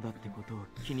性のものだってことを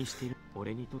気にしている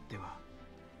俺にとっては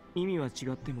意味は違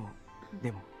っても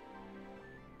でも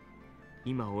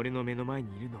今俺の目の前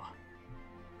にいるのは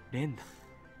レンだ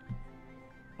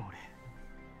俺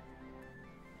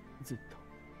ずっ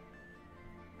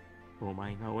とお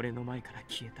前が俺の前から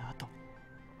消えた後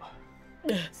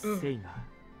セイが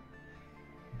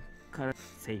から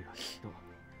セイはきっと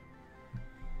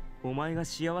お前が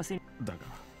幸せにだが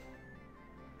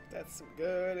That's some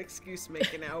good excuse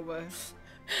making, Aoba.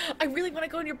 I really want to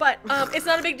go in your butt. It's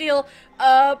not a big deal.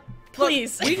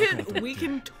 Please. Look, we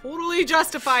can totally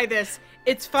justify this.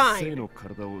 It's 性 fine. の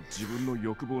体を自分の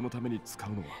欲望のために使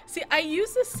うのは See, I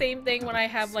use the same thing when I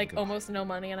have like almost no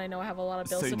money and I know I have a lot of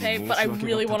bills to Same pay, but I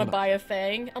really want to buy a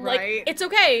thing. I'm like, Right. it's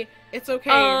okay. It's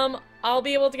okay. I'll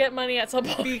be able to get money at some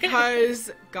point.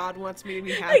 Because God wants me to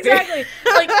be happy. Exactly.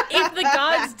 Like, if the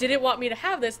gods didn't want me to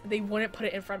have this, they wouldn't put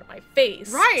it in front of my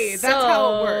face. Right, that's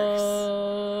how it works.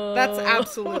 So- That's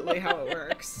absolutely how it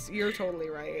works. You're totally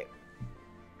right.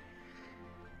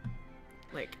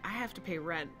 Like, I have to pay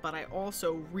rent, but I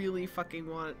also really fucking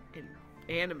want an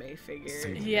anime figure. 性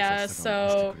の優し Yeah, さが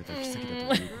起こ so- してくれ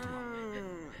た奇跡だという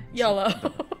こと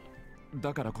は YOLO.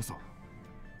 だからこそ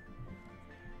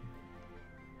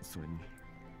それに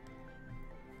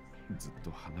ずっ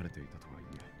と離れていたとはい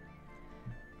え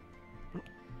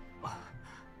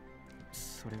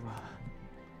それは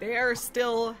They are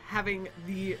still having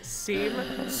the same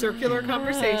circular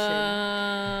conversation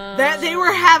that they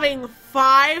were having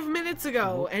 5 minutes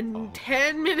ago and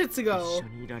 10 minutes 一 ago. 緒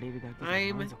にいられるだけで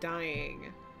I'm 満足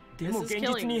dying. で This も is 現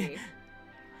killing 実に me.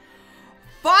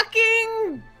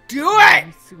 Fucking do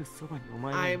it! すぐそばにお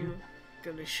前がいる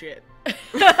I'm gonna shit.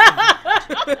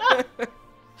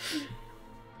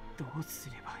 どうす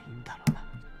ればいいんだろうな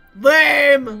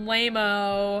Lame!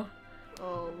 Lame-o.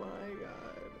 Oh my god.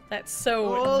 That's so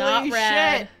Holy not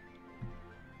rad. shit.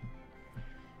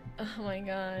 Oh my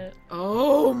god.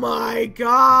 Oh my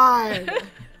god!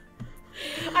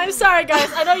 I'm sorry, guys.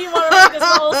 I know you want to make this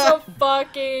all so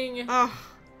fucking.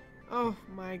 Oh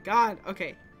my god.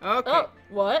 Okay. Okay. Oh,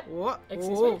 what? What?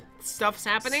 Excuse Whoa. me? Stuff's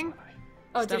happening?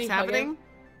 Oh, did he Stuff's hug him? happening?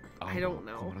 I don't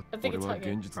know. I think 俺 it's は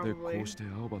hugging. 現実でこうして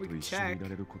青葉と一緒にいら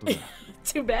れることが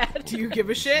Too bad. Do you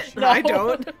give a shit? No. I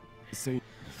don't.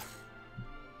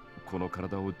 この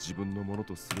体を自分のもの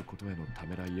とすることへのた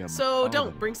めらいや So 青葉 don't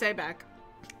の bring Say back.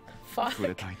 触れ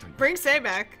Fuck. たいという Bring Say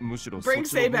back. むしろ Bring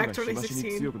そっちの方 Say back が日増しに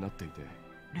 2016. 強くなっていて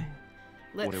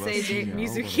Let's 俺は say すぐに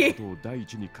青葉の Mizuki. ことを第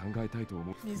一に考えたいと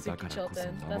思う。 Mizuki だからこそ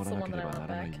Chilton. 守 That's ら the な one けれ that I ば want な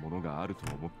らない back. ものがある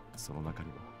と思う。その中に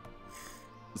は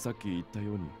さっき言った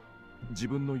ように自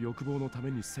分の欲望のため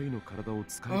にセイの体を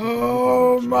使いたくなるという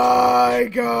Oh 気持ちを my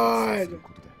察 god. する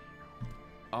ことで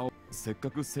せっ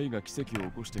かくセイが奇跡を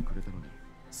起こしてくれたのに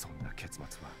そんな結末は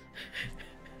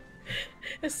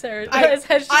Sarah, I-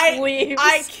 Hedj just leaves.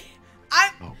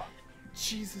 Aoba.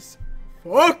 Jesus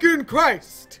fucking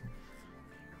Christ.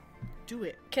 Do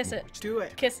it. Kiss it. Do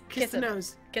it. Kiss the it.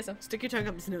 nose. Kiss him. Stick your tongue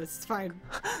up his nose. It's fine.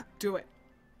 Do it.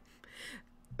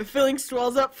 The feeling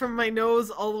swells up from my nose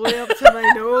all the way up to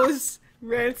my nose.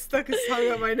 Ran stuck his tongue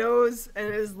up my nose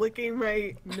and is licking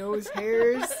my nose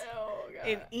hairs Oh, God.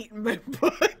 and eating my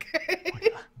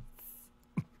boogers.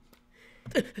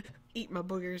 Eat my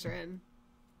boogers, Ren.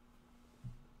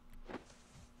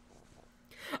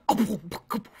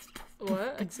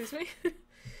 What? Excuse me?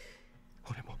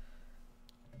 俺も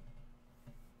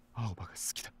青葉が好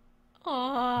きだ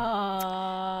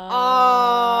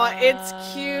Oh, it's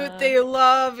cute. They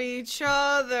love each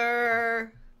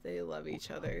other. They love each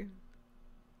other.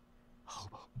 青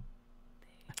葉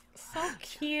So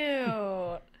cute. They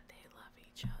love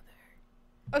each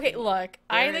other. Okay, look.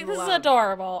 I They're think in this is love.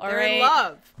 adorable, They're alright? in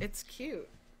love. It's cute.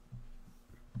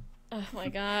 Oh my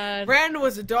god. Brandon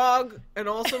was a dog and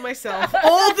also myself.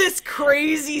 All this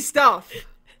crazy stuff.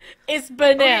 It's Okay,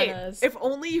 bananas. if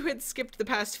only you had skipped the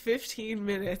past 15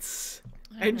 minutes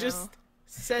I and know. just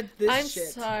said this I'm shit.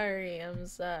 sorry. I'm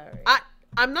sorry.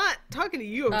 I'm not talking to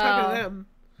you. I'm talking Oh. to them.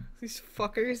 These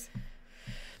fuckers.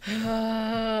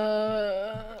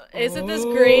 Isn't this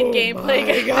great gameplay? Oh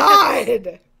my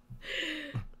god!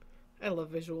 I love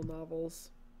visual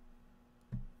novels.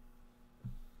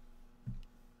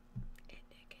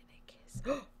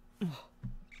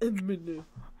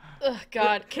 Ugh,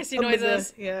 God. Kissy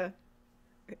noises. Yeah.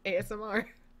 ASMR.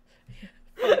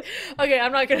 Okay,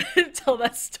 I'm not gonna tell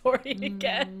that story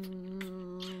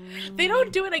again. They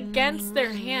don't do it against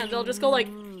their hand. They'll just go like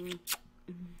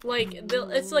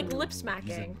it's like lip 以前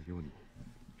smacking. のように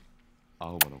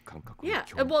青葉の感覚を Yeah,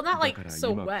 共有 well, not like だから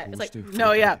so 今 wet. こう It's して like- 二人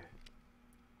No, yeah. で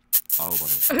青葉の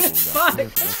心が速くなっ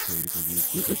ているという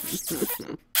こと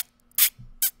です。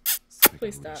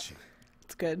 Please stop.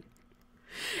 It's good.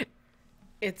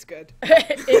 It's good.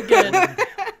 It good.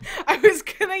 I was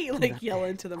gonna like yell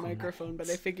into the microphone, but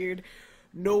I figured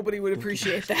nobody would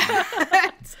appreciate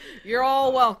that. You're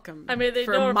all welcome. I mean, they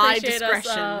for don't my appreciate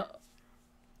discretion. us.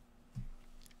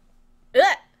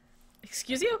 Ugh!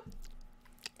 Excuse you?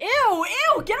 Ew!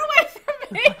 Ew! Get away from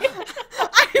me!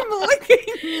 I'm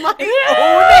licking my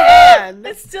own hand.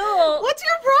 It's still. What's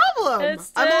your problem?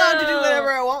 It's I'm allowed to do still-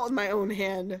 whatever I want with my own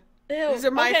hand. Ew. These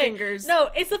are my Okay, fingers. No,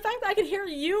 it's the fact that I can hear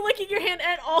you licking your hand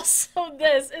and also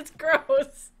this. It's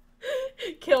gross.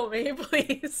 Kill me,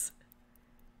 please.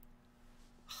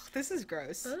 This is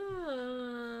gross.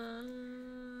 Uh,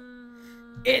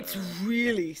 It's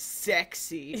really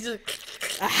sexy. He's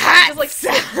just, A hat just like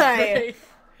sigh.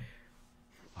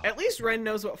 At least Ren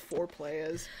knows what foreplay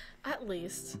is. At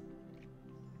least.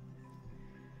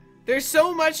 There's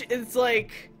so much. It's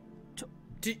like,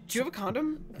 do you have a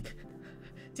condom?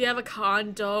 Do you have a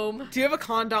condom? Do you have a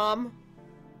condom?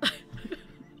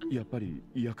 やっぱり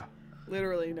嫌か。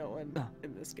 Literally no one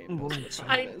in this game knows what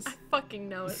I condom is. fucking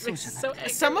know it. Makes me so angry.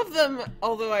 Some of them,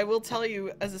 although I will tell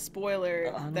you as a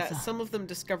spoiler, that some of them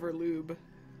discover lube.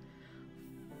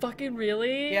 Fucking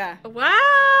really? Yeah.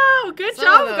 Wow! Good Some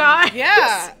job, of them. guys!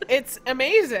 Yeah, it's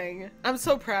amazing. I'm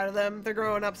so proud of them. They're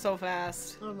growing up so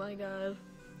fast. Oh my god.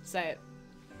 Say it.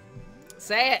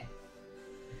 Say it.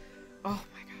 Oh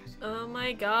my god. Oh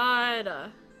my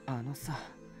god. あのさ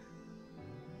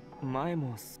前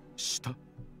もした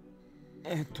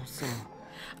さ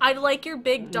I'd like your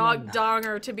big dog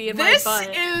donger to be in my This butt.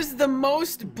 is the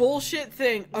most bullshit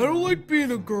thing. I don't like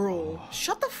being a girl.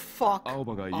 Shut the fuck 青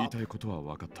葉が言い up. たいことは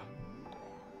分かった。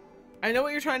 I know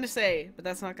what you're trying to say, but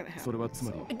that's not gonna それ happen. はつ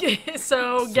まり So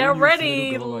そうい get うされ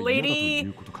ready, る側は嫌だとい lady.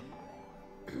 うことか。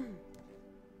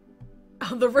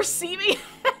 On the receiving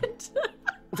end.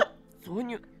 そう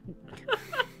いう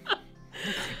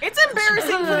It's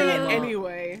embarrassing putting it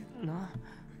anyway. な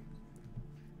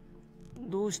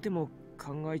どうしても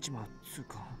考えちまうつう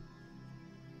か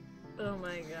Oh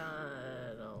my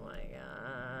god. Oh my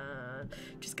god.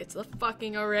 Just get to the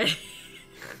fucking already.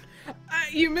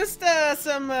 You missed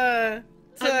some. I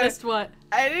missed what?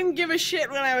 I didn't give a shit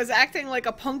when I was acting like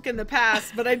a punk in the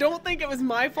past, but I don't think it was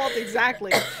my fault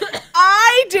exactly.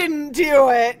 I didn't do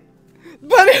it,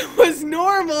 but it was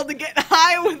normal to get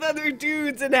high with other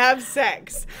dudes and have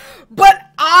sex. But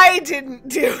I didn't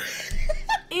do it.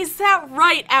 Is that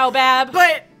right, Aobab?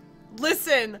 But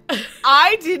Listen,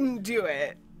 I didn't do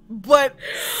it, but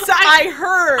I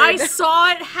heard. I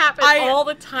saw it happen all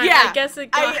the time. Yeah, I guess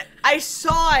it got... I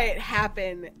saw it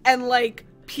happen, and like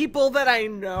people that I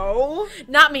know,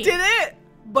 Not me. did it,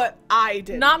 but I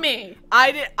didn't. Not me.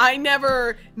 I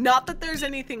never. Not that there's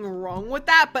anything wrong with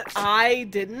that, but I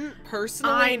didn't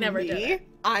personally. I never did it.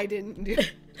 I didn't do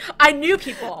it. I knew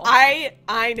people. I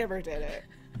never did it.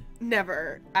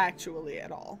 Never, actually,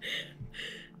 at all.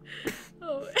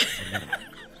 Oh.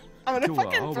 I'm gonna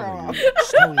fucking throw up.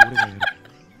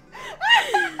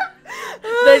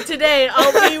 But today,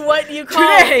 I'll be what you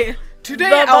call... Today,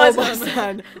 the Aoba bottom.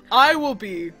 san, I will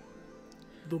be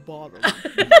the bottom.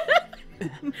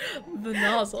 The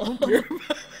nozzle.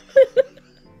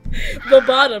 The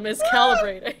bottom is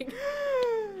calibrating.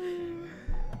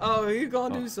 Oh, you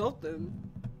gonna do something.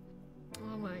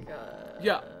 Oh my god.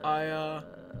 Yeah,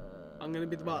 I'm gonna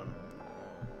be the bottom.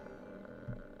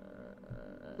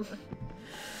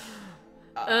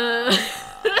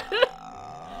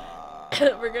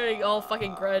 We're getting all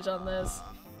fucking grudge on this.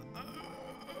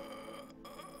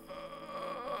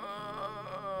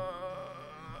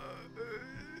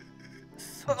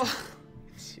 Oh,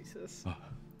 Jesus.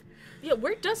 Yeah,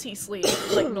 where does he sleep,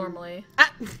 like, normally?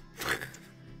 I'm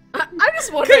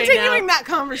just wondering continuing now. that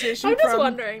conversation I'm just from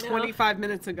wondering now. 25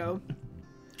 minutes ago.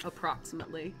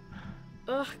 Approximately.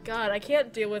 Oh god, I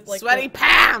can't deal with, like... Sweaty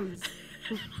palms!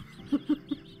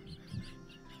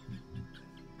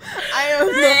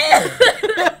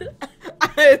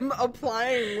 I'm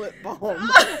applying lip balm.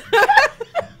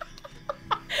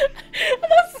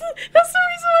 That's the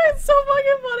reason why it's so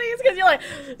fucking funny. It's because you're like,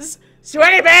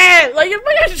 sweaty man! Like, you're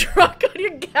fucking drunk on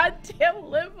your goddamn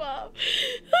lip balm.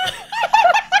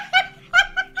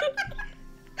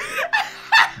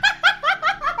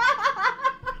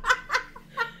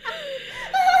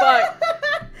 Fuck.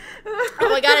 Oh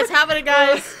my god, it's happening,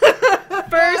 guys.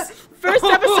 First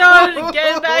episode,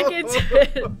 getting back into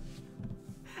it.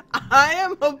 I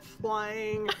am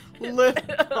applying lip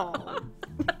balm.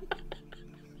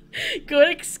 Good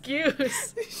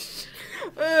excuse.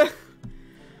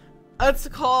 That's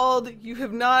called you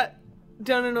have not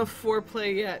done enough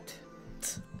foreplay yet.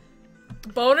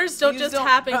 Boners don't These just don't-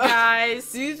 happen,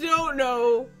 guys. These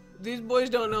boys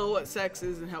don't know what sex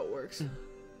is and how it works.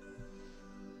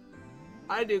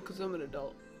 I do because I'm an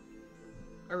adult.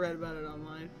 I read about it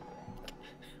online.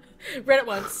 Read it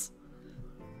once.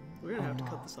 We're gonna have to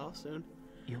cut this off soon.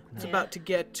 It's Yeah. about to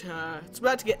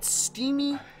get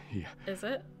steamy. Is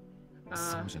it?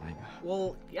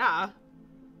 Well, yeah.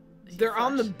 They're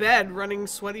on the bed running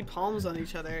sweaty palms on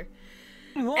each other.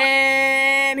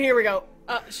 And here we go.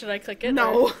 Should I click it?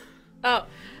 No. Or... Oh.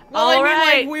 Well, All I mean,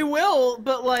 right. like, we will,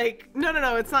 but like,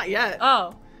 no, it's not yet.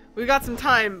 Oh. We got some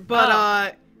time,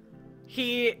 but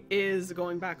he is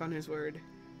going back on his word.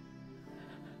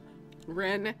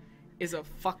 Ren is a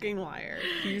fucking liar.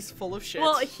 He's full of shit.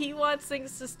 Well, he wants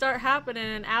things to start happening,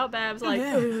 and Outbab's like,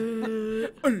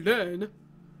 And then...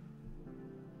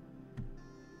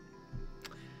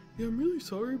 Yeah, I'm really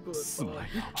sorry, but it's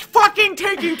fucking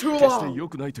taking too long!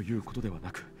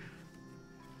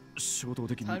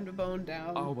 Time to bone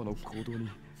down.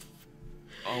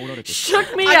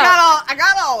 shook me I up.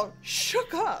 got all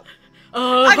shook up.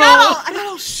 I got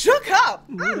all shook up.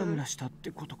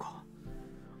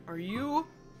 Are you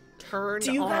turned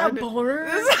Do you on? got a boner?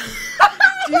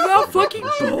 Do you got a fucking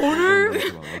boner?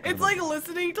 It's like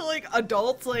listening to like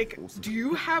adults like, do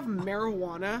you have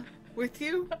marijuana with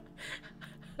you?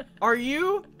 Are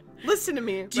you? Listen to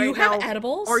me. Do you have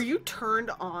edibles? Are you turned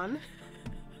on?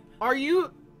 Are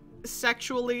you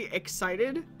sexually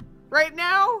excited right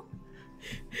now?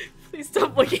 Please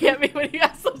stop looking at me when you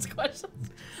ask those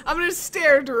questions. I'm gonna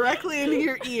stare directly into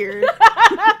your ear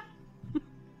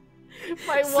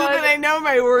so that I know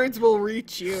my words will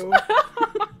reach you.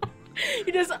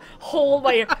 You just hold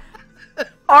my ear.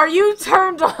 Are you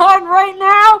turned on right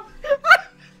now?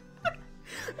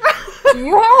 Do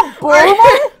you have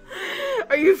boner?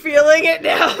 Are you feeling it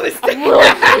now, Mr.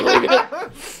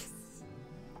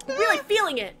 I'm really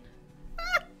feeling it.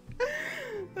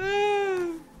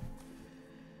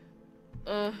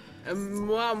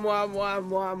 Mwah, mwah, mwah,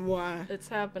 mwah, mwah. It's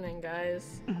happening,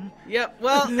 guys. Yep.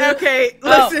 Well, okay.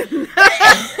 Listen.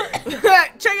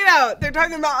 Check it out. They're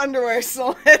talking about underwear,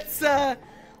 so let's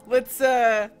it's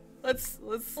a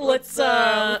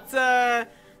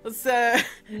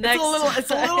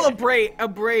little abraped.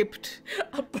 Abraped.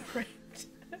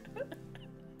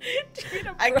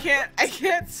 I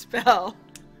can't spell.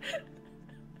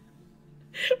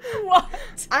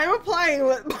 What? I'm applying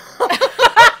lip balm.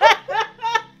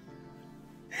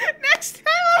 Next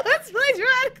time on Let's Play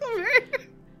Dramatical Murder.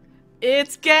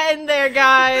 It's getting there,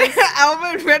 guys.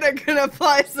 Alba and Red are gonna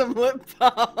apply some lip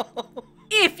balm.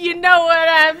 If you know what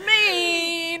I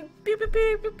mean. Beep, beep,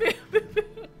 beep, beep, beep,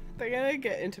 beep. They're gonna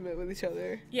get intimate with each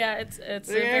other. Yeah, it's a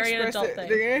very adult thing.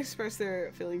 They're gonna express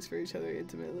their feelings for each other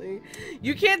intimately.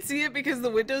 You can't see it because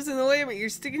the window's in the way, but you're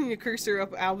sticking your cursor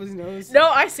up Alba's nose. No,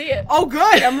 I see it. Oh,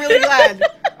 good. I'm really glad.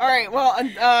 All right. Well,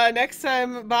 next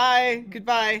time. Bye.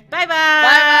 Goodbye. Bye-bye.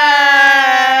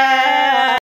 Bye.